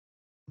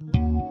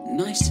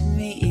Nice to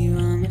meet you,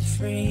 I'm a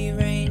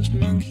free-range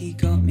monkey.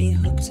 Got me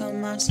hooked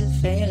on my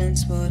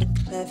surveillance, what a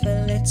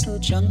clever little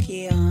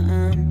junkie I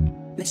am.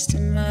 Mr.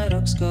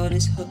 Murdoch's got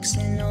his hooks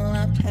in all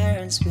our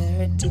parents.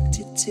 We're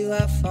addicted to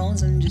our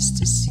phones, I'm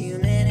just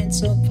assuming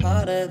it's all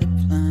part of the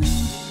plan.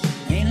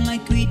 Ain't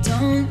like we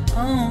don't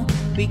know,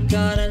 we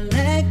gotta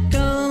let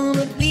go,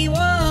 but we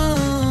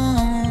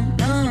won't.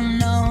 No,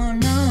 no,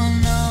 no,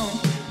 no.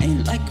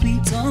 Ain't like we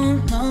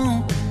don't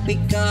know, we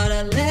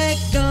gotta let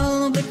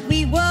go, but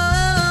we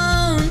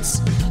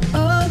won't.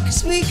 Oh,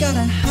 'cause we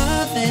gotta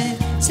have it,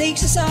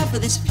 takes us off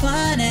of this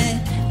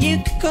planet. You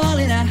could call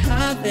it a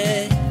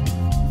habit.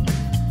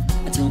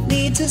 I don't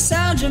need to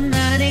sound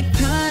dramatic,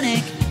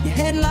 panic. Your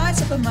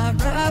headlights up on my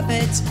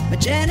rabbits, my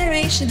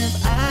generation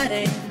of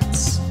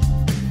addicts.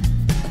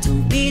 I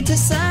don't need to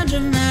sound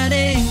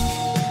dramatic.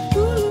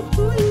 Ooh,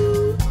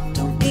 ooh.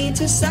 Don't need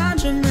to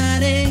sound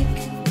dramatic.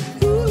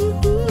 Ooh,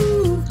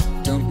 ooh.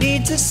 Don't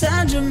need to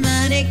sound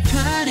dramatic,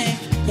 panic.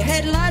 Your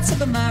headlights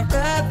up on my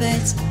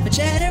rabbits, my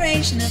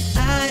generation of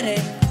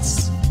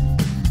addicts.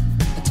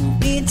 I don't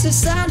need to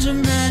sound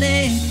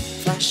dramatic.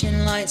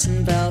 Flashing lights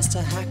and bells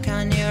to hack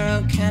our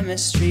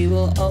neurochemistry.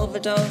 We'll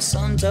overdose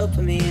on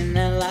dopamine.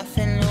 They're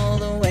laughing all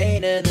the way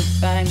to the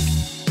bank.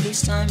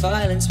 Peacetime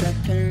violence,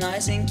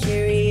 weaponizing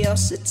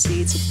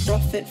curiosity to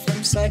profit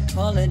from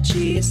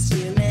psychology,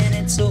 assuming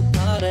it's all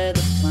part of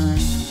the plan.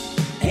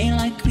 Ain't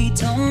like we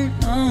don't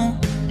know,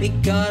 we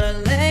gotta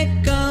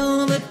let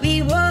go, but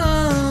we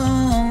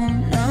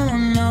won't. No,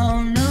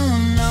 no, no,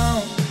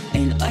 no.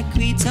 Ain't like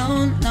we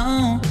don't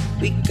know,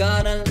 we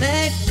gotta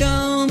let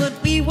go, but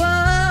we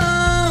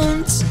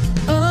won't.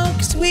 Oh,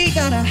 'cause we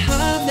gotta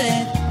have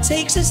it,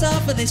 takes us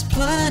off of this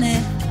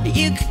planet.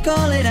 You could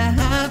call it a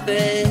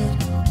habit.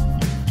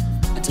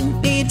 I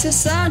don't need to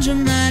sound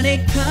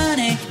dramatic,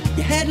 panic.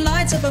 Your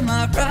headlights up on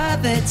my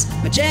rabbits,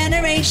 my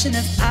generation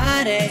of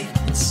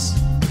addicts.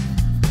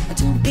 I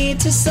don't need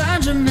to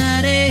sound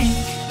dramatic.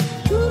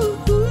 Ooh,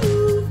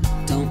 ooh.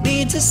 Don't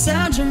need to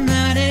sound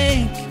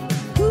dramatic.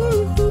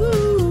 Ooh,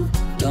 ooh.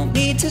 Don't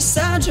need to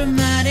sound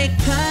dramatic,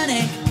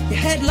 panic. Your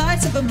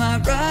headlights up on my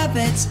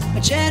rabbits, my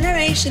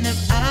generation of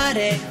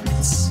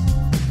addicts.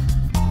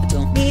 I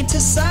don't need to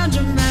sound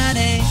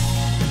dramatic.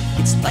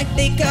 It's like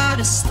they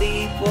gotta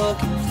sleep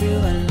walking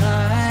through our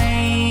lives.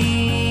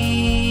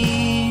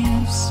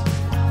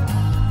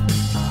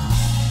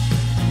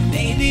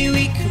 Maybe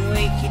we could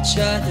wake each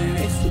other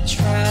if we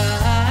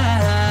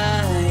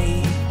try.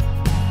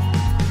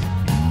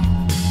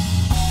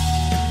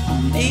 Or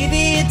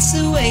maybe it's a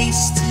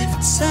waste of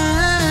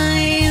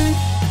time.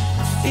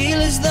 I feel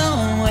as though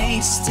I'm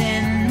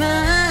wasting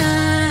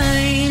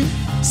mine,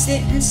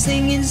 sitting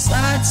singing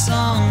sad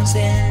songs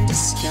in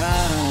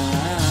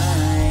disguise.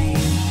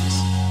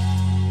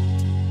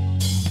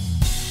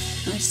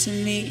 Nice to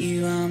meet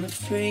you, I'm a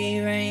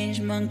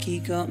free-range monkey.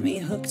 Got me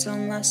hooked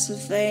on my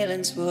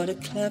surveillance, what a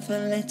clever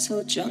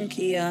little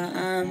junkie I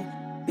am.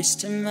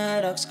 Mr.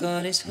 Murdoch's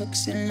got his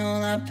hooks in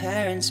all our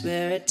parents.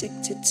 We're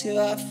addicted to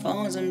our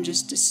phones, I'm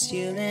just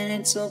assuming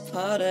it's all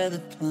part of the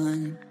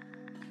plan.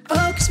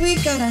 Oh, 'cause we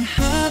gotta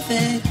have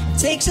it,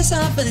 takes us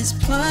off of this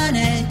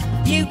planet.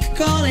 You could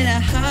call it a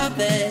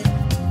habit.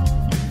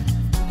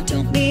 I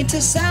don't need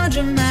to sound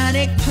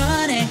dramatic,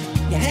 panic.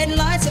 Your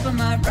headlights up on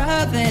my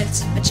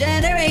rabbits, a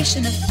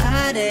generation of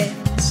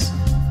addicts.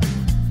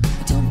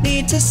 I don't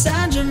need to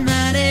sound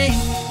dramatic.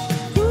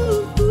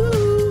 Ooh,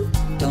 ooh.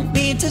 Don't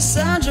need to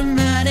sound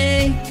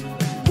dramatic.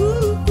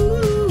 Ooh,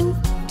 ooh.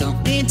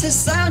 Don't need to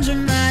sound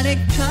dramatic,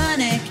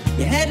 panic.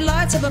 Your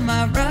headlights up on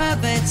my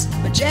rabbits,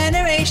 a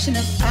generation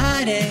of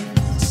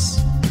addicts.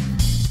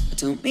 I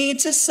don't need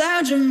to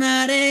sound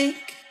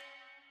dramatic.